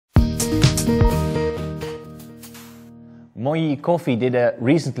Moyi Coffee did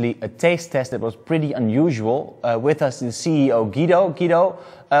recently a taste test that was pretty unusual. With us is CEO Guido. Guido,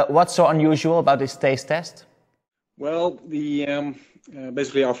 what's so unusual about this taste test? Well,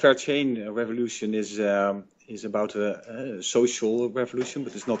 basically our fair chain revolution is about a social revolution,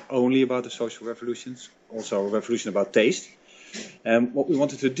 but it's not only about the social revolutions, also a revolution about taste. What we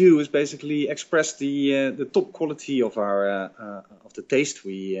wanted to do is basically express the top quality of of the taste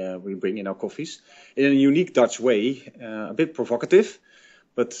we bring in our coffees in a unique Dutch way, a bit provocative,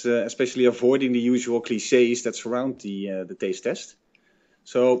 but especially avoiding the usual clichés that surround the taste test.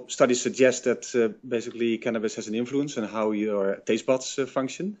 So studies suggest that basically cannabis has an influence on how your taste buds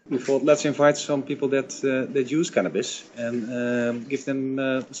function. We thought, let's invite some people that use cannabis and give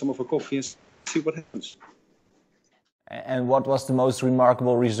them some of our coffee and see what happens. And what was the most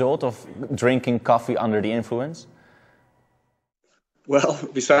remarkable result of drinking coffee under the influence? Well,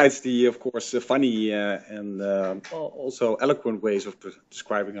 besides of course, funny and also eloquent ways of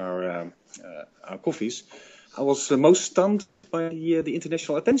describing our coffees, I was most stunned by the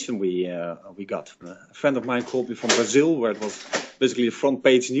international attention we got. A friend of mine called me from Brazil, where it was basically the front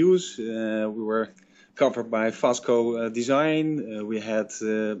page news. We were covered by Fasco Design. We had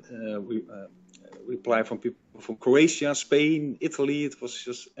reply from people from Croatia, Spain, Italy. It was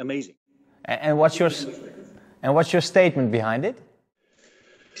just amazing. And what's your statement behind it?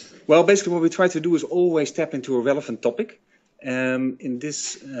 Well, basically what we try to do is always tap into a relevant topic. In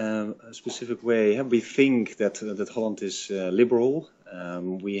this specific way, we think that Holland is liberal.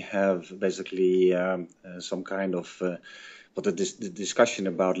 We have basically some kind of, but the discussion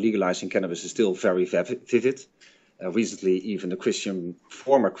about legalizing cannabis is still very vivid. Recently, even the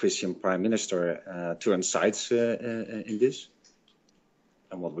former Christian Prime Minister turned sides in this.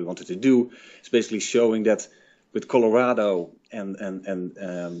 And what we wanted to do is basically showing that with Colorado and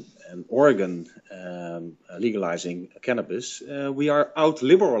Oregon legalizing cannabis, we are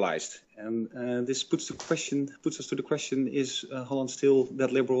out-liberalized. And this puts us to the question, is Holland still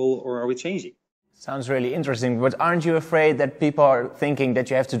that liberal, or are we changing? Sounds really interesting, but aren't you afraid that people are thinking that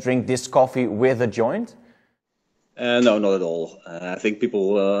you have to drink this coffee with a joint? No, not at all. I think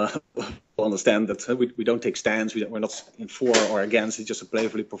people will understand that we don't take stands. We're not in for or against. It's just a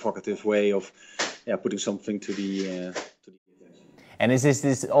playfully provocative way of putting something to the And is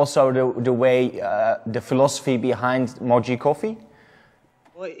this also the way, the philosophy behind Moyi Coffee?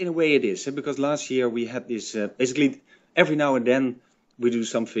 Well, in a way it is, because last year we had this, basically every now and then we do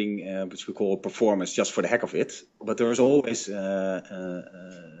something which we call a performance just for the heck of it, but there is always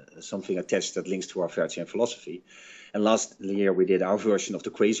something attached that links to our fair chain philosophy. And last year we did our version of the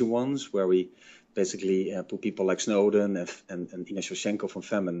Crazy Ones, where we basically put people like Snowden and Ines Yurchenko from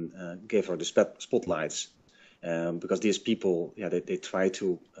Femen, gave her the spotlights. Because these people, they try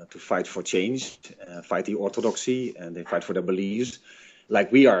to fight for change, fight the orthodoxy, and they fight for their beliefs,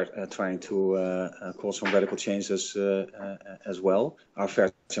 like we are trying to cause some radical changes as well. Our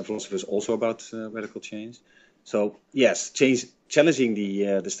fair chain philosophy is also about radical change. So yes, challenging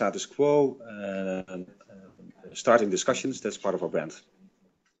the status quo, starting discussions, that's part of our brand.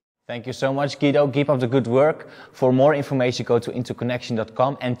 Thank you so much, Guido. Keep up the good work. For more information, go to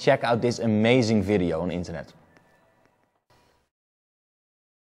interconnection.com and check out this amazing video on the internet.